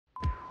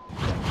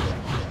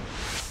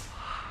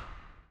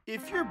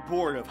If you're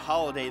bored of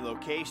holiday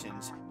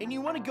locations and you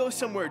want to go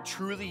somewhere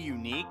truly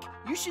unique,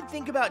 you should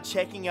think about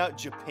checking out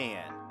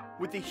Japan.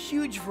 With a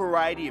huge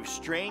variety of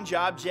strange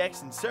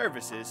objects and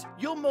services,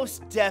 you'll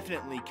most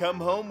definitely come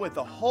home with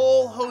a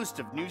whole host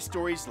of new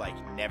stories like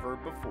never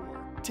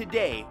before.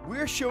 Today,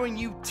 we're showing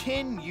you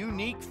 10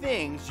 unique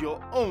things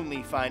you'll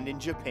only find in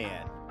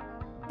Japan.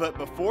 But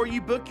before you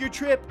book your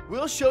trip,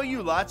 we'll show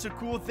you lots of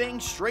cool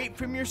things straight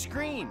from your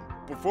screen.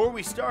 Before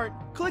we start,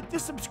 click the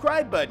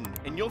subscribe button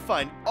and you'll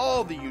find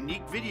all the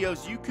unique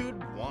videos you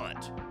could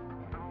want.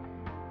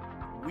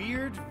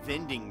 Weird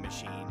vending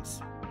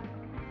machines.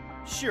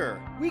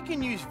 Sure, we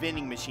can use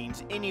vending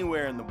machines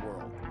anywhere in the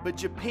world, but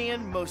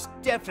Japan most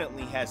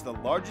definitely has the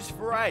largest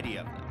variety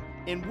of them.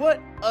 In what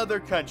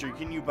other country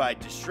can you buy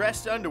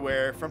distressed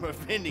underwear from a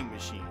vending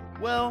machine?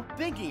 Well,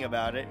 thinking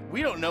about it,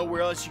 we don't know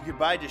where else you could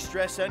buy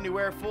distressed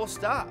underwear full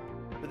stop.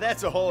 But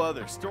that's a whole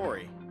other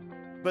story.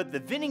 But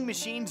the vending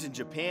machines in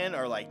Japan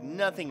are like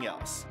nothing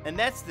else, and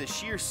that's the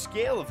sheer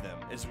scale of them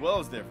as well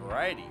as their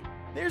variety.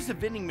 There's a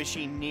vending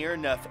machine near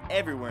enough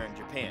everywhere in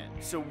Japan,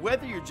 so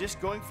whether you're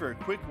just going for a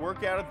quick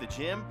workout at the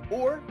gym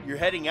or you're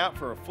heading out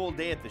for a full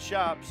day at the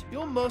shops,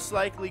 you'll most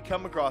likely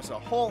come across a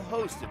whole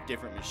host of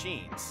different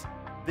machines.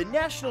 The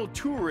National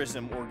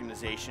Tourism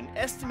Organization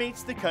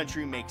estimates the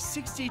country makes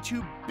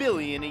 $62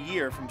 billion a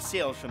year from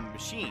sales from the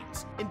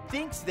machines and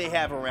thinks they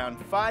have around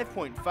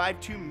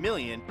 5.52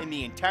 million in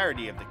the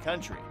entirety of the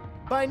country.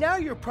 By now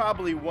you're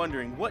probably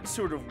wondering what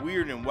sort of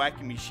weird and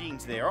wacky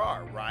machines there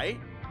are, right?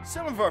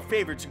 Some of our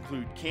favorites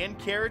include canned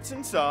carrots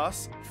and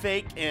sauce,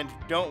 fake and,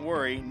 don't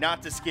worry,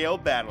 not to scale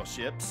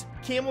battleships,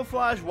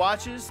 camouflage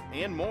watches,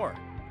 and more.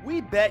 We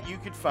bet you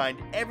could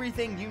find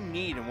everything you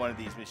need in one of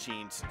these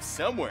machines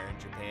somewhere in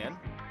Japan.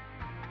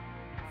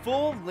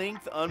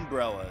 Full-length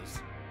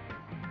umbrellas.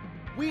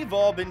 We've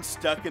all been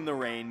stuck in the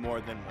rain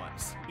more than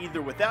once,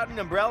 either without an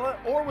umbrella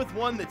or with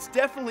one that's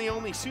definitely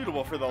only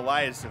suitable for the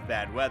lightest of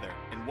bad weather.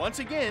 And once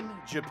again,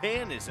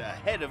 Japan is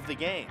ahead of the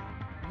game.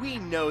 We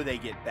know they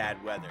get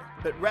bad weather,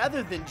 but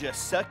rather than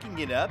just sucking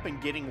it up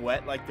and getting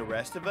wet like the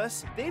rest of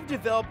us, they've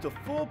developed a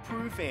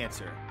foolproof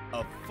answer: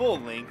 a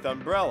full-length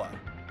umbrella.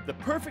 The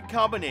perfect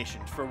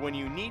combination for when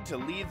you need to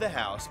leave the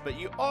house, but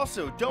you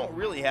also don't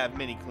really have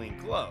many clean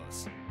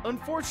clothes.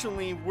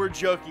 Unfortunately, we're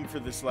joking for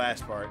this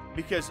last part,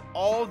 because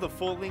all of the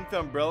full-length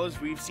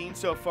umbrellas we've seen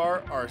so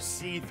far are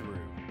see-through.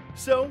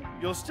 So,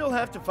 you'll still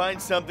have to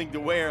find something to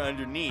wear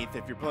underneath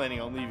if you're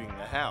planning on leaving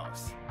the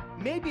house.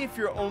 Maybe if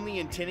you're only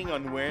intending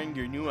on wearing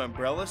your new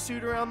umbrella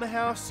suit around the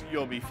house,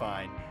 you'll be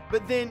fine.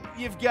 But then,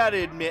 you've got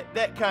to admit,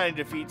 that kind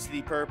of defeats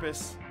the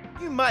purpose.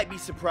 You might be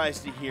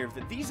surprised to hear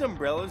that these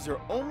umbrellas are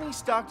only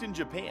stocked in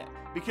Japan,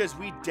 because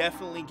we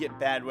definitely get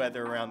bad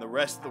weather around the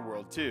rest of the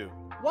world too.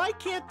 Why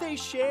can't they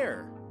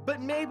share?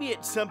 But maybe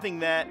it's something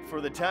that,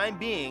 for the time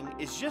being,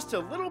 is just a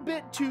little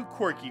bit too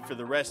quirky for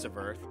the rest of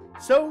Earth.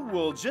 So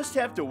we'll just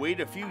have to wait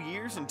a few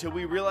years until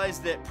we realize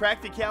that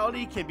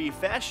practicality can be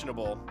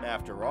fashionable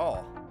after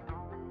all.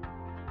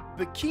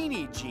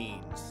 Bikini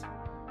jeans.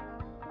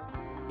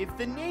 If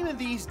the name of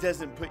these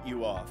doesn't put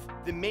you off,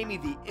 then maybe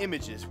the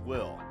images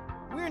will.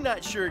 We're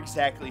not sure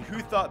exactly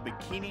who thought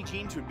bikini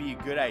jeans would be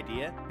a good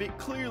idea, but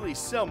clearly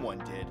someone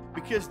did,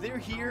 because they're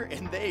here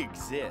and they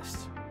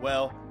exist.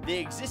 Well, they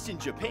exist in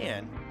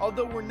Japan,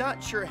 although we're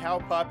not sure how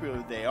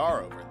popular they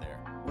are over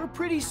there. We're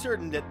pretty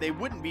certain that they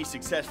wouldn't be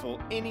successful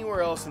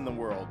anywhere else in the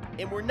world,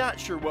 and we're not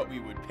sure what we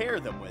would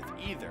pair them with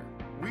either.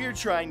 We're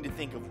trying to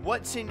think of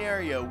what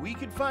scenario we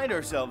could find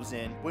ourselves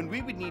in when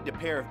we would need a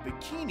pair of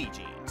bikini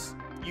jeans.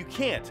 You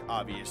can't,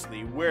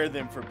 obviously, wear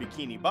them for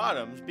bikini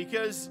bottoms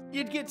because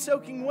you'd get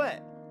soaking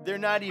wet. They're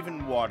not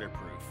even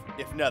waterproof,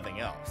 if nothing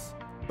else.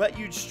 But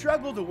you'd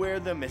struggle to wear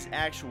them as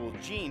actual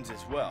jeans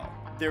as well.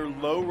 Their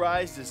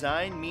low-rise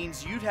design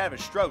means you'd have a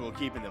struggle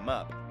keeping them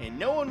up, and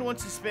no one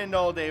wants to spend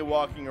all day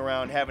walking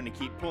around having to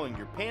keep pulling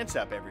your pants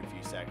up every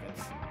few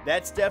seconds.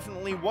 That's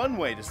definitely one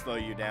way to slow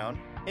you down.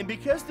 And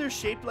because they're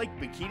shaped like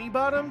bikini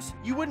bottoms,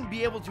 you wouldn't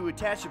be able to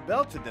attach a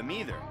belt to them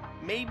either.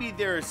 Maybe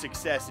they're a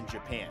success in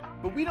Japan,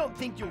 but we don't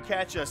think you'll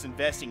catch us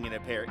investing in a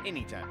pair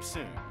anytime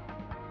soon.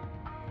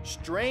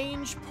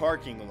 Strange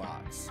parking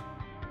lots.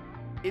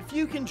 If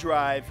you can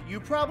drive, you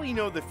probably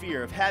know the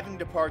fear of having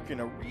to park in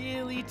a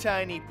really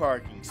tiny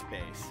parking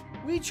space.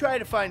 We try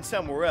to find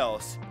somewhere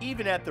else,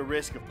 even at the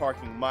risk of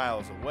parking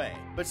miles away,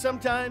 but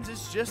sometimes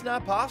it's just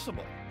not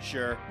possible.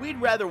 Sure,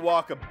 we'd rather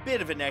walk a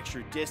bit of an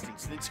extra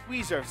distance than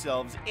squeeze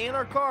ourselves and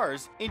our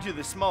cars into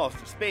the smallest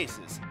of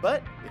spaces,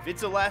 but if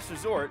it's a last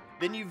resort,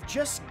 then you've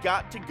just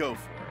got to go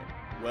for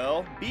it.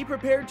 Well, be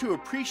prepared to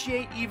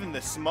appreciate even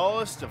the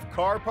smallest of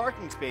car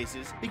parking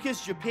spaces,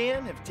 because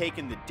Japan have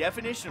taken the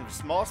definition of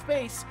small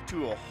space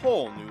to a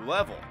whole new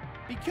level.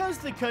 Because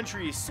the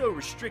country is so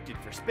restricted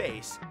for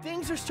space,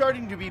 things are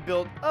starting to be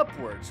built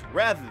upwards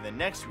rather than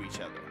next to each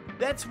other.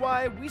 That's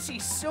why we see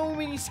so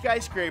many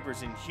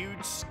skyscrapers and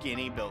huge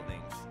skinny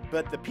buildings.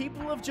 But the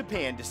people of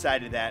Japan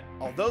decided that,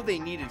 although they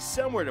needed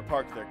somewhere to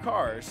park their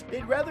cars,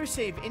 they'd rather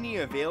save any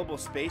available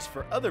space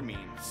for other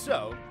means,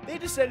 so they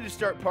decided to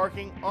start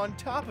parking on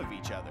top of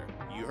each other.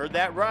 You heard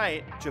that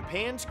right.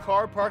 Japan's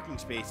car parking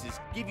spaces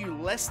give you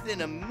less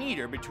than a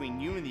meter between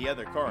you and the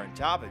other car on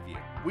top of you,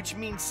 which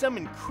means some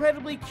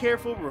incredibly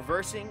careful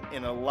reversing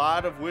and a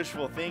lot of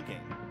wishful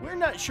thinking. We're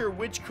not sure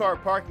which car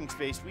parking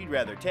space we'd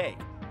rather take.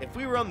 If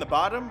we were on the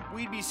bottom,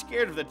 we'd be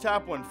scared of the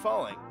top one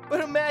falling.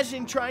 But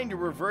imagine trying to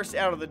reverse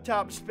out of the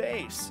top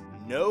space.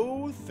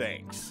 No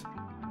thanks.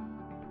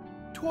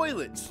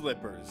 Toilet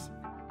slippers.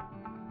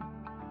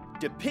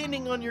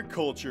 Depending on your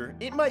culture,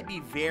 it might be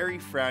very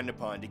frowned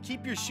upon to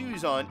keep your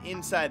shoes on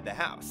inside the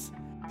house.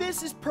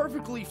 This is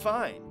perfectly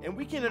fine, and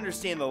we can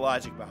understand the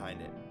logic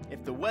behind it.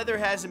 If the weather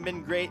hasn't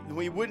been great, then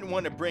we wouldn't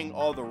want to bring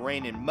all the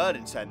rain and mud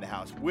inside the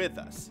house with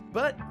us.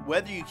 But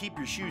whether you keep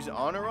your shoes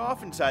on or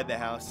off inside the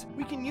house,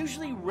 we can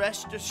usually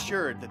rest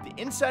assured that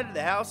the inside of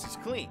the house is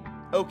clean.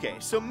 Okay,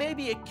 so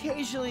maybe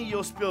occasionally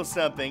you'll spill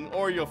something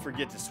or you'll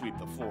forget to sweep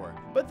the floor,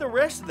 but the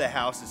rest of the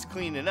house is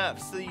clean enough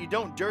so that you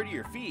don't dirty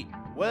your feet.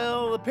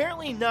 Well,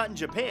 apparently not in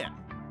Japan.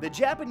 The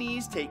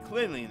Japanese take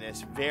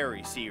cleanliness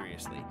very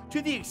seriously,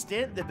 to the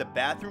extent that the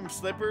bathroom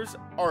slippers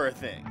are a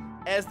thing.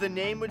 As the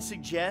name would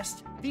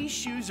suggest, these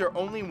shoes are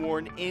only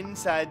worn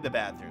inside the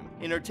bathroom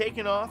and are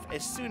taken off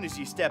as soon as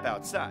you step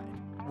outside.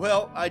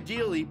 Well,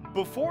 ideally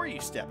before you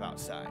step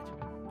outside.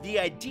 The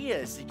idea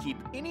is to keep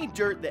any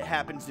dirt that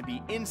happens to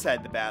be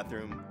inside the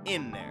bathroom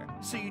in there,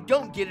 so you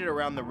don't get it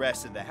around the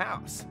rest of the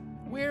house.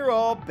 We're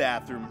all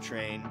bathroom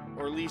trained,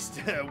 or at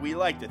least we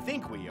like to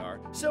think we are,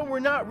 so we're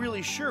not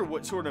really sure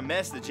what sort of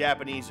mess the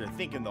Japanese are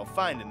thinking they'll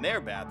find in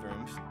their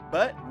bathrooms.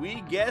 But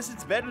we guess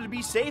it's better to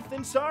be safe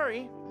than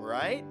sorry,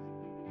 right?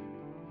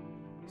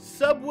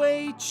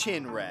 Subway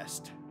chin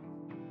rest.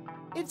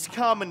 It's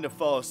common to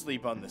fall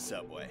asleep on the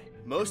subway.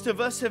 Most of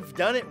us have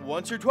done it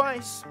once or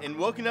twice and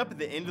woken up at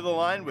the end of the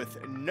line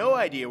with no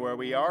idea where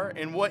we are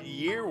and what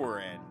year we're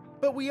in.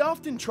 But we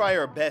often try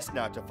our best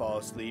not to fall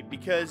asleep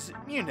because,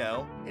 you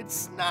know,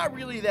 it's not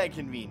really that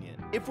convenient.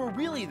 If we're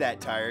really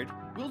that tired,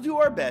 we'll do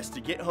our best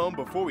to get home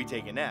before we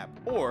take a nap,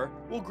 or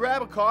we'll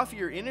grab a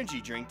coffee or energy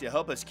drink to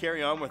help us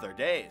carry on with our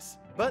days.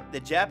 But the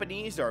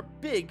Japanese are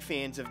big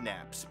fans of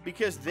naps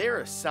because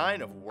they're a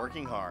sign of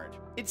working hard.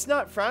 It's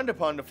not frowned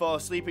upon to fall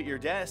asleep at your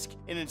desk,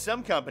 and in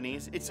some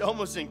companies, it's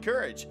almost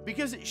encouraged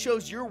because it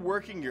shows you're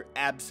working your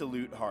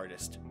absolute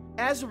hardest.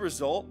 As a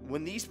result,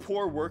 when these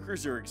poor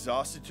workers are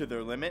exhausted to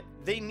their limit,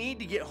 they need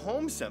to get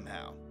home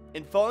somehow.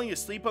 And falling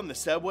asleep on the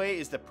subway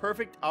is the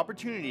perfect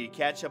opportunity to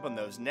catch up on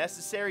those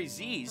necessary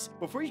Z's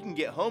before you can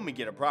get home and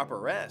get a proper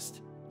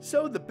rest.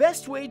 So the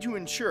best way to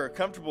ensure a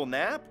comfortable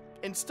nap?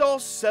 Install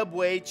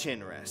subway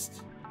chin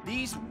rest.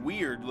 These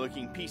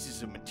weird-looking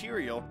pieces of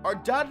material are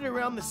dotted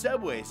around the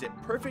subways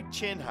at perfect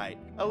chin height,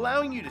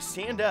 allowing you to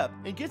stand up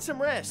and get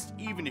some rest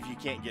even if you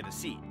can't get a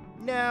seat.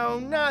 Now,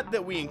 not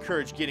that we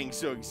encourage getting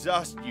so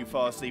exhausted you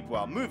fall asleep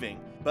while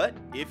moving, but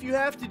if you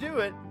have to do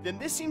it, then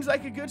this seems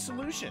like a good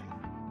solution.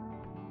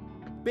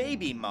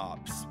 Baby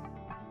mops.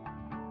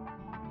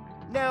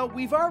 Now,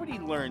 we've already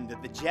learned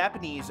that the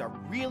Japanese are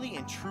really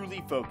and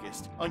truly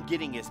focused on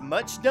getting as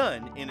much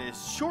done in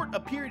as short a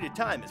period of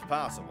time as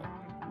possible.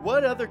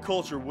 What other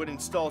culture would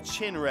install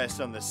chin rests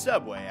on the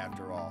subway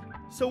after all?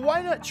 So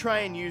why not try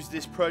and use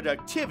this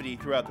productivity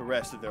throughout the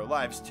rest of their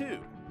lives too?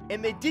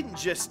 And they didn't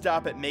just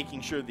stop at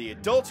making sure the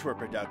adults were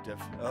productive.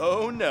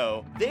 Oh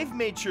no, they've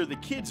made sure the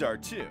kids are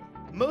too.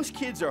 Most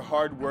kids are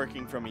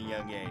hardworking from a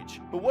young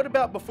age, but what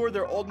about before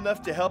they're old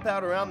enough to help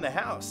out around the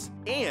house?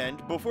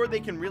 And before they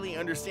can really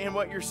understand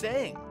what you're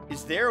saying?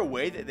 Is there a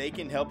way that they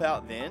can help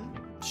out then?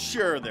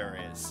 Sure there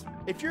is.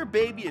 If your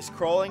baby is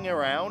crawling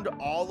around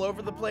all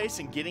over the place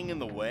and getting in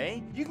the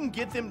way, you can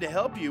get them to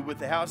help you with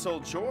the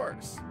household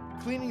chores.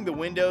 Cleaning the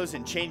windows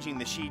and changing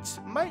the sheets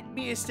might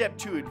be a step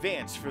too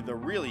advanced for the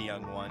really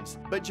young ones,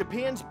 but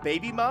Japan's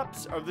baby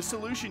mops are the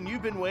solution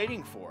you've been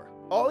waiting for.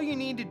 All you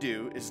need to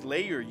do is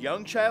lay your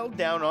young child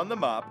down on the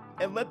mop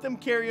and let them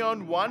carry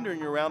on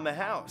wandering around the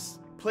house.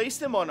 Place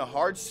them on a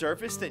hard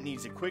surface that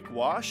needs a quick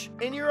wash,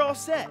 and you're all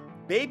set.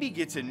 Baby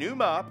gets a new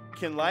mop,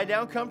 can lie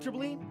down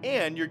comfortably,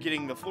 and you're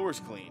getting the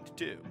floors cleaned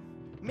too.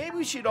 Maybe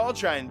we should all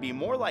try and be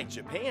more like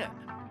Japan.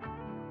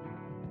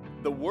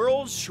 The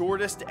world's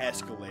shortest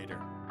escalator.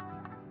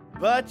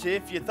 But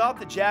if you thought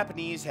the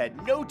Japanese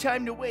had no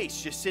time to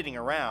waste just sitting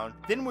around,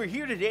 then we're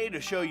here today to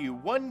show you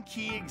one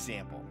key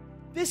example.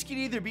 This could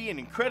either be an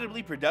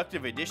incredibly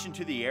productive addition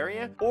to the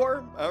area,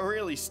 or a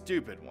really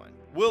stupid one.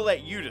 We'll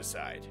let you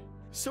decide.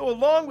 So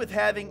along with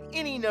having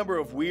any number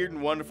of weird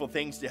and wonderful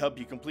things to help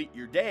you complete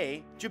your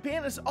day,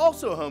 Japan is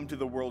also home to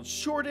the world's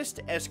shortest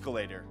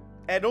escalator.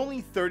 At only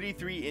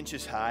 33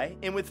 inches high,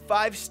 and with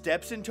 5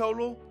 steps in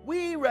total,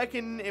 we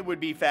reckon it would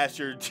be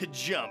faster to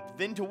jump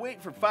than to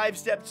wait for 5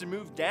 steps to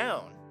move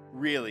down.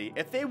 Really,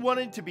 if they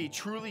wanted to be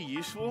truly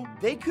useful,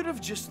 they could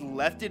have just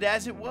left it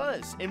as it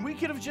was, and we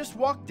could have just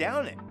walked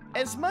down it.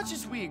 As much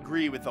as we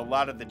agree with a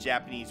lot of the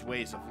Japanese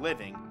ways of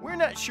living, we're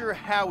not sure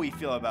how we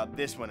feel about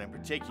this one in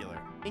particular.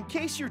 In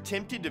case you're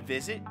tempted to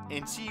visit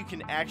and see you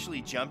can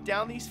actually jump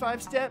down these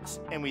 5 steps,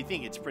 and we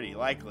think it's pretty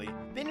likely,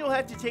 then you'll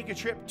have to take a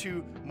trip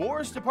to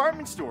Moore's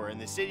department store in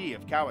the city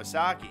of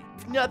Kawasaki.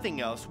 If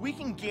nothing else, we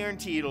can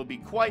guarantee it'll be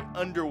quite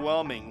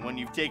underwhelming when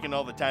you've taken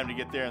all the time to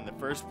get there in the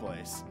first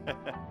place.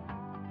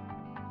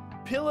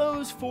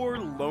 Pillows for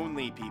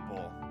lonely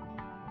people.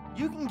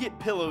 You can get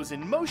pillows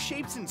in most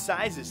shapes and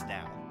sizes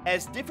now.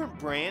 As different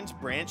brands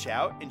branch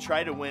out and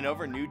try to win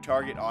over new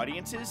target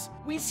audiences,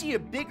 we see a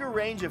bigger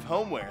range of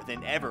homeware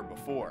than ever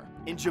before.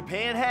 And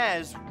Japan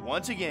has,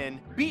 once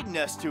again, beaten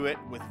us to it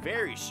with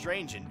very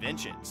strange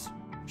inventions.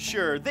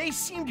 Sure, they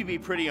seem to be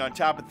pretty on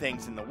top of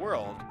things in the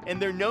world,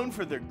 and they're known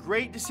for their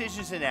great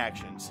decisions and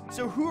actions,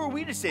 so who are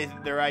we to say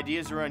that their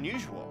ideas are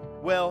unusual?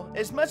 Well,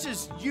 as much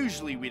as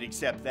usually we'd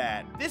accept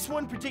that, this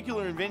one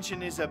particular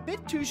invention is a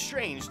bit too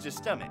strange to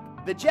stomach.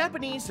 The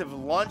Japanese have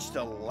launched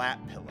a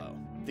lap pillow.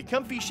 The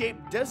comfy shape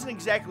doesn't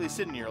exactly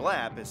sit in your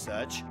lap as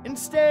such.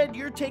 Instead,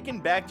 you're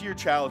taken back to your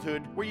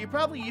childhood where you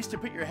probably used to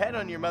put your head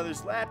on your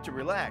mother's lap to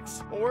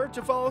relax or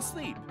to fall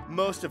asleep.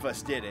 Most of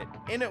us did it,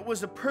 and it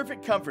was a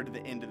perfect comfort at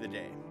the end of the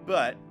day.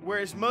 But,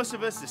 whereas most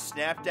of us have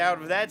snapped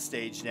out of that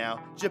stage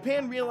now,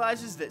 Japan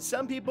realizes that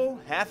some people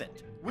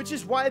haven't. Which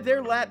is why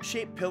their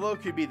lap-shaped pillow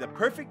could be the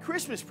perfect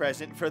Christmas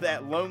present for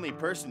that lonely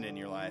person in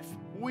your life.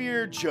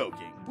 We're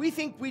joking. We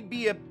think we'd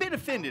be a bit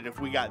offended if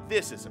we got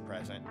this as a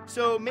present.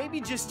 So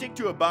maybe just stick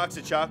to a box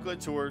of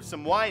chocolates or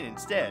some wine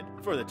instead,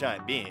 for the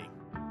time being.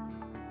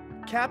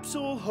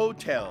 Capsule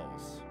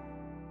hotels.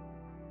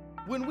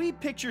 When we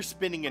picture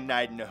spending a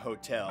night in a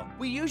hotel,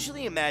 we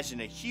usually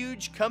imagine a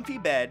huge, comfy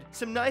bed,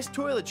 some nice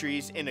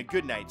toiletries, and a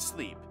good night's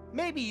sleep.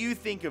 Maybe you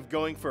think of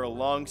going for a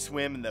long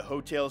swim in the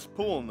hotel's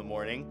pool in the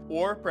morning,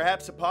 or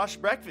perhaps a posh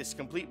breakfast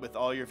complete with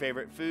all your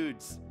favorite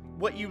foods.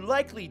 What you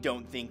likely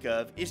don't think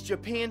of is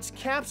Japan's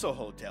capsule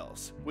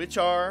hotels, which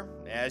are,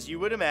 as you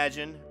would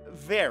imagine,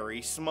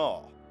 very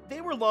small.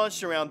 They were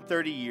launched around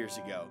 30 years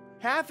ago,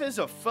 half as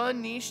a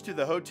fun niche to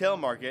the hotel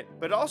market,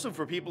 but also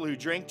for people who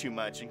drank too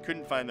much and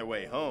couldn't find their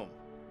way home.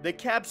 The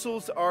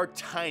capsules are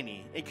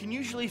tiny and can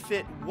usually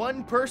fit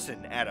one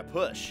person at a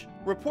push.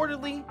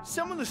 Reportedly,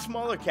 some of the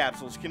smaller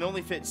capsules can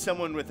only fit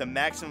someone with a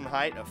maximum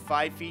height of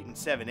 5 feet and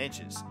 7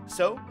 inches.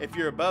 So, if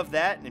you're above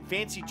that and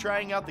fancy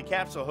trying out the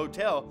capsule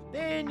hotel,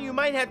 then you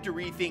might have to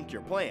rethink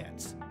your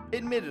plans.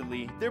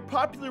 Admittedly, they're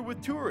popular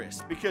with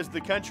tourists because the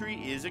country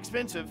is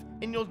expensive,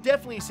 and you'll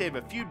definitely save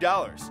a few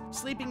dollars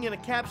sleeping in a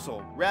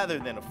capsule rather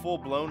than a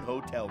full-blown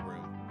hotel room.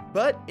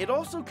 But it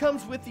also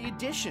comes with the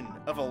addition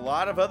of a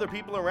lot of other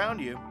people around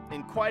you,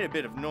 and quite a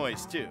bit of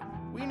noise too.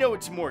 We know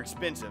it's more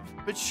expensive,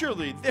 but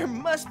surely there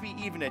must be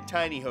even a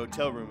tiny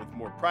hotel room with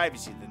more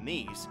privacy than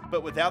these,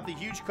 but without the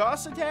huge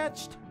costs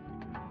attached?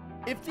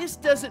 If this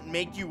doesn't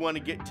make you want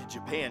to get to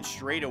Japan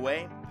straight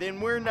away,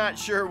 then we're not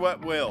sure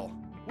what will.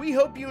 We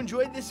hope you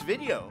enjoyed this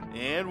video,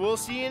 and we'll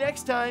see you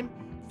next time.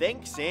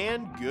 Thanks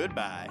and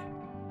goodbye.